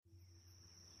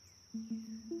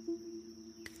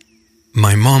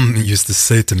My mom used to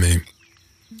say to me,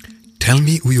 "Tell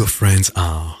me who your friends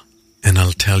are, and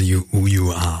I'll tell you who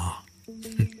you are."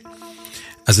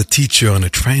 As a teacher and a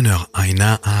trainer, I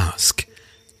now ask,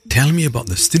 "Tell me about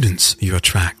the students you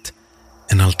attract,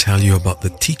 and I'll tell you about the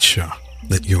teacher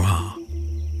that you are."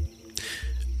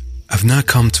 I've now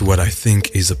come to what I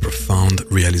think is a profound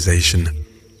realization.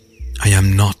 I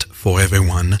am not for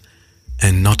everyone,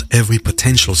 and not every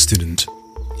potential student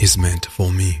is meant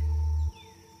for me.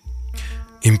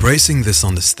 Embracing this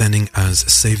understanding has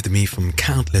saved me from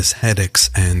countless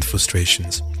headaches and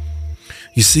frustrations.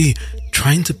 You see,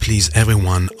 trying to please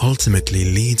everyone ultimately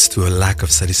leads to a lack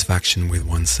of satisfaction with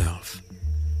oneself.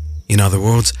 In other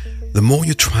words, the more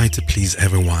you try to please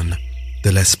everyone,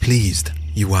 the less pleased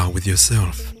you are with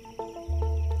yourself.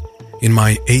 In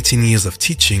my 18 years of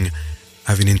teaching,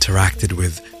 having interacted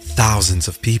with thousands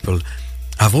of people,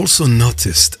 I've also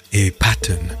noticed a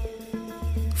pattern.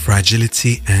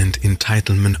 Fragility and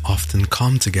entitlement often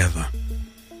come together.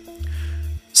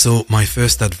 So my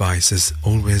first advice is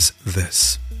always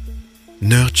this: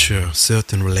 nurture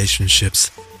certain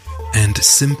relationships and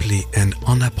simply and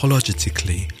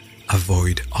unapologetically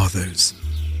avoid others.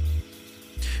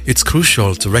 It's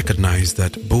crucial to recognize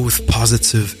that both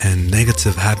positive and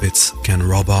negative habits can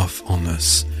rub off on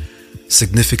us,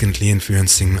 significantly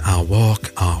influencing our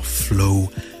work, our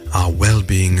flow, our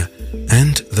well-being,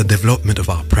 and the development of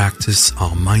our practice,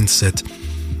 our mindset,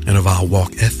 and of our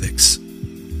work ethics.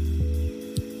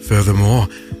 Furthermore,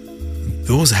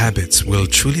 those habits will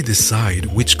truly decide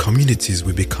which communities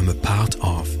we become a part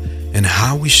of and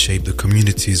how we shape the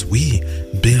communities we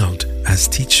build as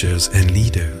teachers and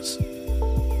leaders.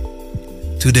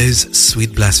 Today's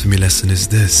sweet blasphemy lesson is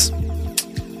this: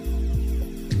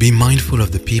 be mindful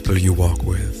of the people you walk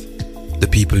with, the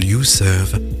people you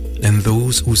serve, and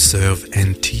those who serve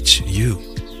and teach you.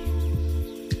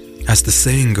 As the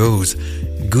saying goes,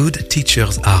 good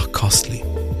teachers are costly,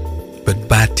 but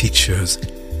bad teachers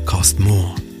cost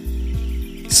more.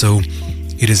 So,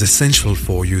 it is essential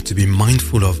for you to be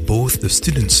mindful of both the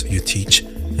students you teach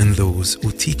and those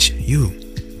who teach you.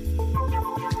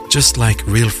 Just like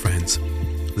real friends,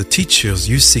 the teachers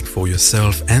you seek for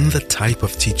yourself and the type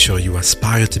of teacher you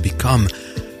aspire to become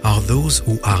are those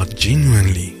who are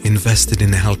genuinely invested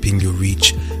in helping you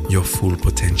reach your full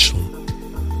potential.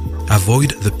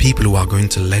 Avoid the people who are going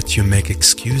to let you make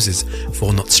excuses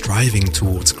for not striving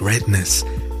towards greatness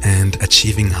and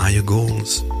achieving higher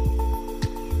goals.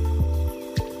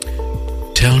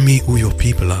 Tell me who your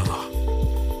people are,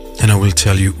 and I will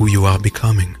tell you who you are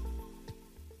becoming.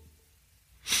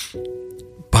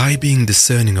 By being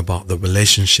discerning about the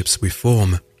relationships we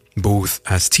form, both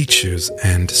as teachers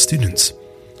and students,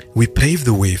 we pave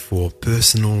the way for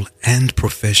personal and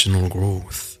professional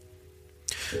growth.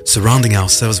 Surrounding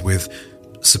ourselves with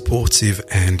supportive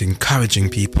and encouraging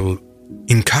people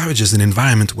encourages an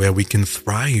environment where we can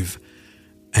thrive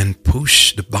and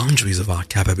push the boundaries of our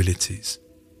capabilities.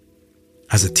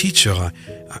 As a teacher,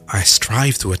 I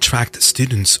strive to attract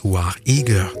students who are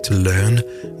eager to learn,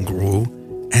 grow,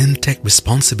 and take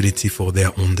responsibility for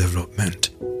their own development.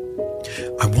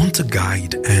 I want to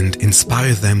guide and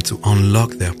inspire them to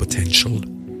unlock their potential,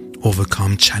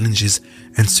 overcome challenges,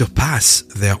 and surpass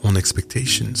their own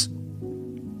expectations.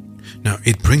 Now,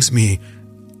 it brings me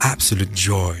absolute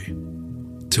joy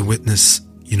to witness,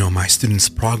 my students'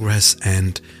 progress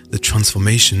and the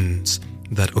transformations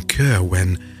that occur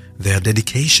when their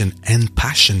dedication and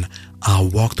passion are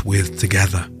worked with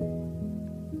together.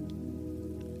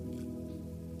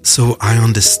 So I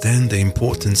understand the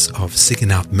importance of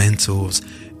seeking out mentors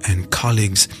and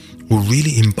colleagues who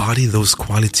really embody those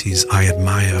qualities I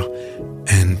admire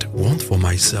and want for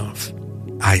myself.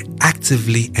 I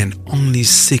actively and only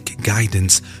seek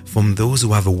guidance from those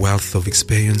who have a wealth of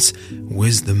experience,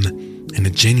 wisdom, and a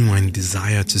genuine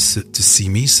desire to see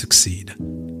me succeed.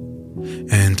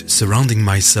 And surrounding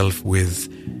myself with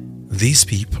these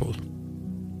people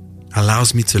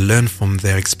allows me to learn from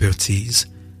their expertise,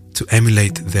 to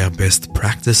emulate their best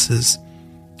practices,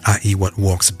 i.e. what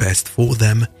works best for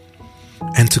them,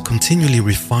 and to continually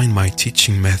refine my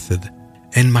teaching method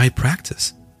and my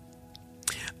practice.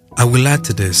 I will add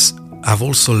to this, I've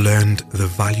also learned the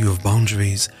value of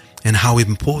boundaries and how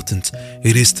important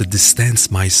it is to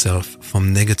distance myself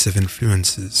from negative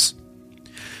influences.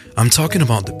 I'm talking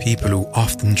about the people who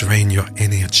often drain your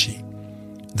energy,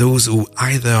 those who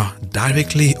either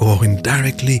directly or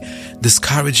indirectly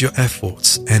discourage your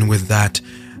efforts and with that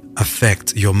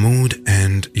affect your mood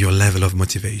and your level of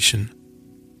motivation.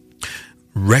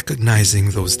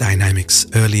 Recognizing those dynamics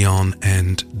early on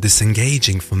and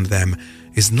disengaging from them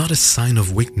is not a sign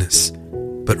of weakness,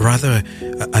 but rather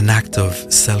an act of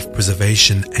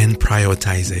self-preservation and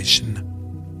prioritization.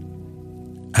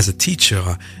 As a teacher,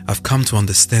 I've come to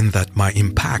understand that my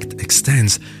impact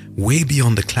extends way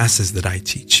beyond the classes that I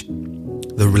teach.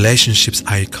 The relationships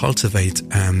I cultivate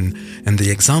and the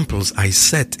examples I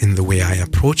set in the way I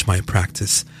approach my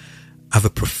practice have a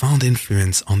profound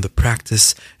influence on the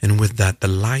practice and with that the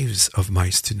lives of my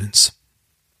students.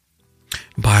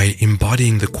 By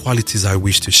embodying the qualities I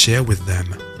wish to share with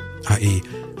them, i.e.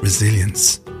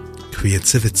 resilience,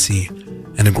 creativity,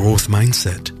 and a growth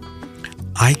mindset,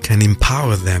 I can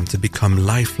empower them to become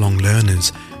lifelong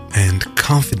learners and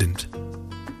confident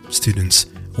students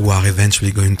who are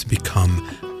eventually going to become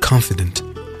confident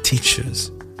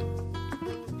teachers.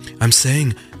 I'm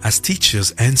saying, as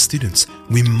teachers and students,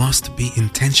 we must be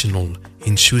intentional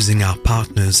in choosing our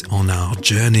partners on our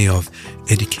journey of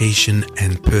education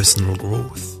and personal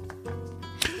growth.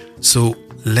 So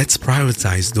let's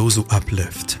prioritize those who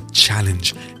uplift,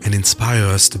 challenge, and inspire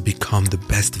us to become the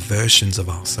best versions of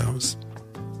ourselves.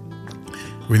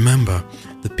 Remember,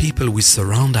 the people we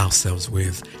surround ourselves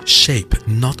with shape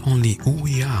not only who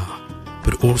we are,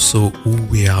 but also who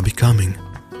we are becoming.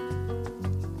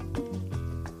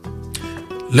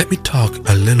 Let me talk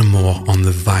a little more on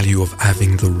the value of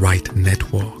having the right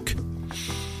network.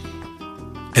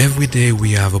 Every day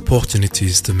we have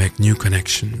opportunities to make new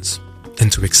connections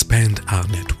and to expand our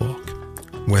network,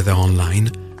 whether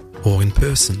online or in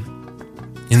person.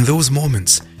 In those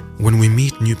moments, when we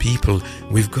meet new people,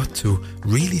 we've got to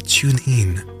really tune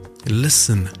in,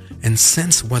 listen, and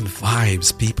sense what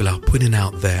vibes people are putting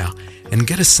out there and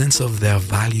get a sense of their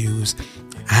values,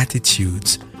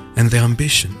 attitudes, and their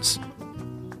ambitions.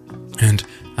 And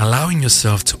allowing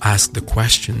yourself to ask the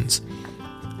questions,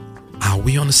 are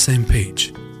we on the same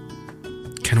page?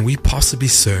 Can we possibly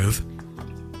serve,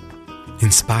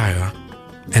 inspire,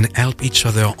 and help each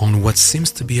other on what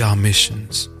seems to be our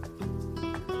missions?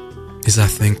 Is, I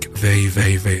think, very,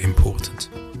 very, very important.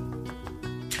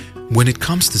 When it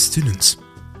comes to students,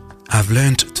 I've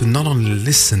learned to not only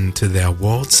listen to their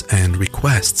words and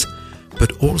requests,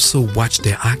 but also watch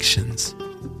their actions.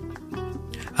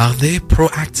 Are they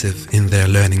proactive in their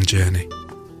learning journey?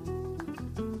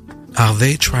 Are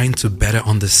they trying to better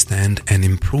understand and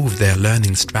improve their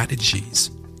learning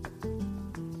strategies?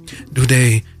 Do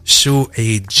they show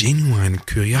a genuine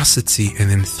curiosity and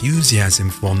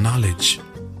enthusiasm for knowledge?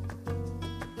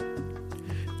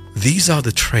 These are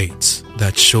the traits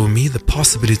that show me the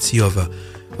possibility of a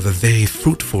very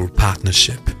fruitful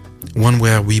partnership, one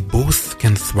where we both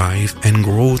can thrive and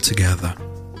grow together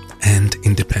and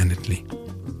independently.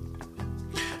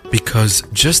 Because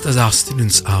just as our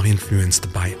students are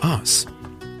influenced by us,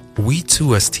 we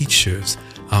too as teachers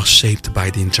are shaped by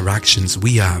the interactions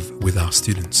we have with our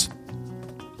students.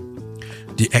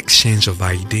 The exchange of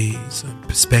ideas,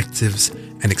 perspectives,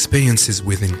 and experiences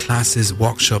within classes,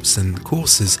 workshops, and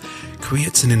courses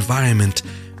creates an environment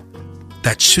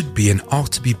that should be and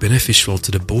ought to be beneficial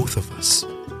to the both of us.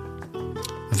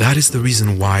 That is the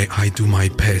reason why I do my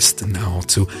best now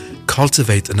to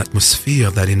cultivate an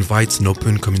atmosphere that invites an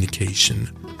open communication,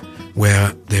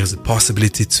 where there's a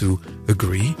possibility to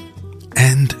agree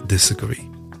and disagree,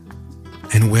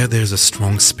 and where there's a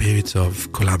strong spirit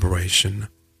of collaboration.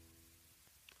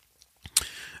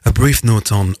 A brief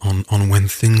note on when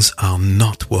things are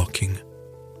not working.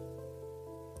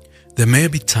 There may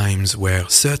be times where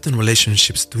certain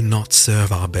relationships do not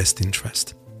serve our best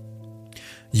interest.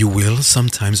 You will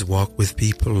sometimes work with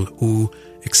people who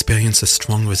experience a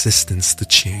strong resistance to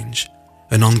change,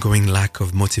 an ongoing lack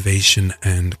of motivation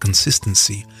and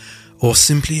consistency, or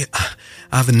simply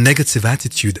have a negative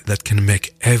attitude that can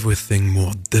make everything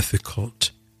more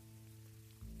difficult.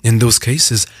 In those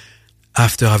cases,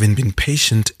 after having been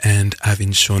patient and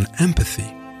having shown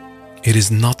empathy, it is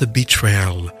not a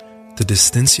betrayal to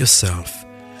distance yourself,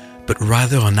 but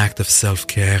rather an act of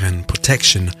self-care and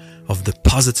protection of the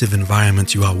positive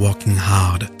environment you are working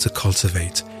hard to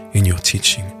cultivate in your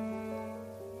teaching.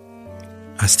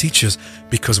 As teachers,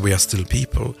 because we are still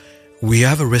people, we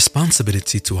have a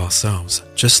responsibility to ourselves,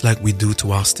 just like we do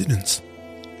to our students.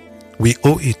 We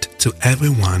owe it to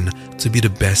everyone to be the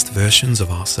best versions of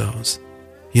ourselves.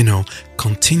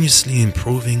 Continuously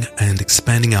improving and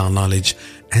expanding our knowledge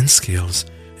and skills,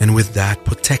 and with that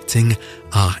protecting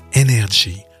our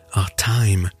energy, our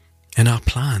time, and our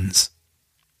plans.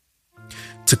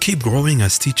 To keep growing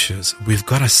as teachers, we've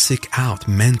got to seek out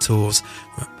mentors,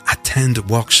 attend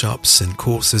workshops and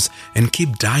courses, and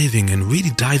keep diving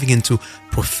into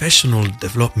professional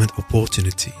development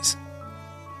opportunities.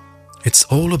 It's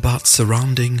all about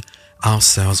surrounding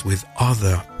ourselves with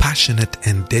other passionate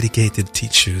and dedicated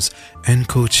teachers and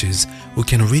coaches who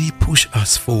can really push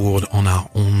us forward on our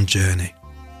own journey.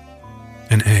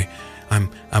 And hey,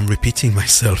 I'm repeating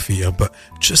myself here, but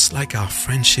just like our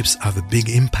friendships have a big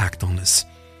impact on us,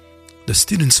 the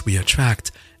students we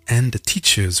attract and the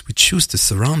teachers we choose to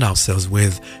surround ourselves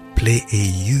with play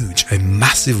a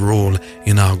massive role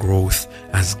in our growth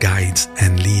as guides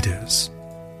and leaders.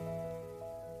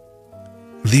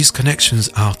 These connections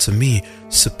are, to me,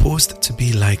 supposed to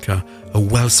be like a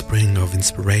wellspring of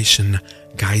inspiration,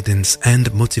 guidance,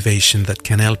 and motivation that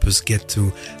can help us get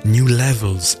to new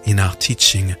levels in our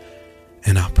teaching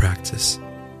and our practice.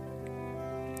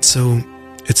 So,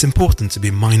 it's important to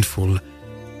be mindful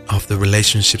of the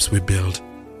relationships we build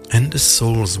and the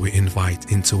souls we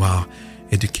invite into our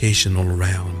educational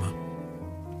realm.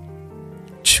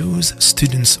 Choose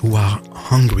students who are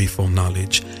hungry for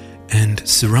knowledge and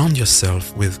surround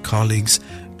yourself with colleagues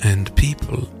and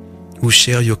people who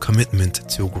share your commitment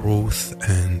to growth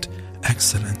and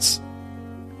excellence.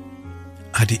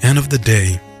 At the end of the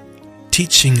day,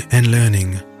 teaching and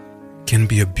learning can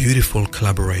be a beautiful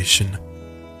collaboration.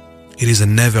 It is a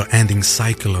never-ending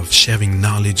cycle of sharing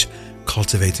knowledge,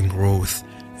 cultivating growth,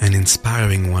 and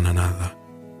inspiring one another.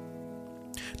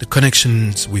 The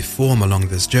connections we form along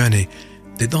this journey,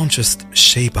 they don't just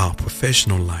shape our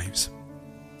professional lives,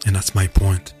 and that's my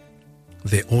point.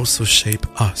 They also shape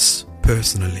us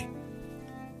personally.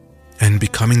 And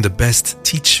becoming the best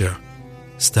teacher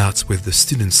starts with the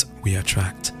students we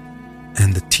attract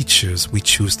and the teachers we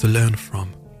choose to learn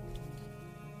from.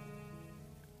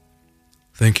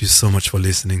 Thank you so much for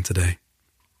listening today.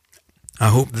 I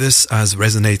hope this has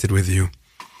resonated with you.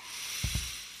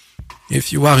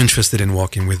 If you are interested in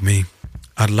working with me,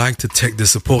 I'd like to take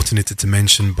this opportunity to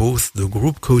mention both the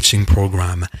group coaching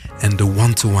program and the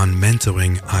one-to-one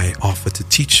mentoring I offer to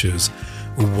teachers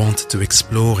who want to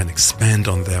explore and expand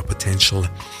on their potential.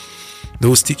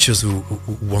 Those teachers who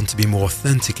want to be more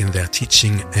authentic in their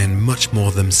teaching and much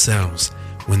more themselves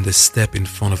when they step in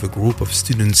front of a group of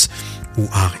students who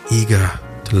are eager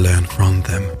to learn from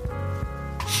them.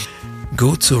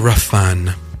 Go to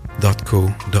rafan.co.uk.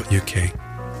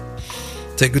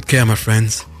 Take good care, my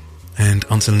friends, and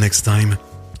until next time,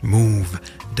 move,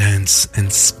 dance,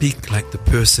 and speak like the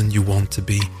person you want to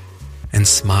be, and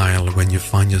smile when you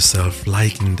find yourself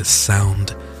liking the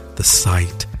sound, the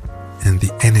sight, and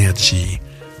the energy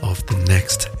of the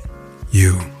next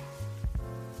you.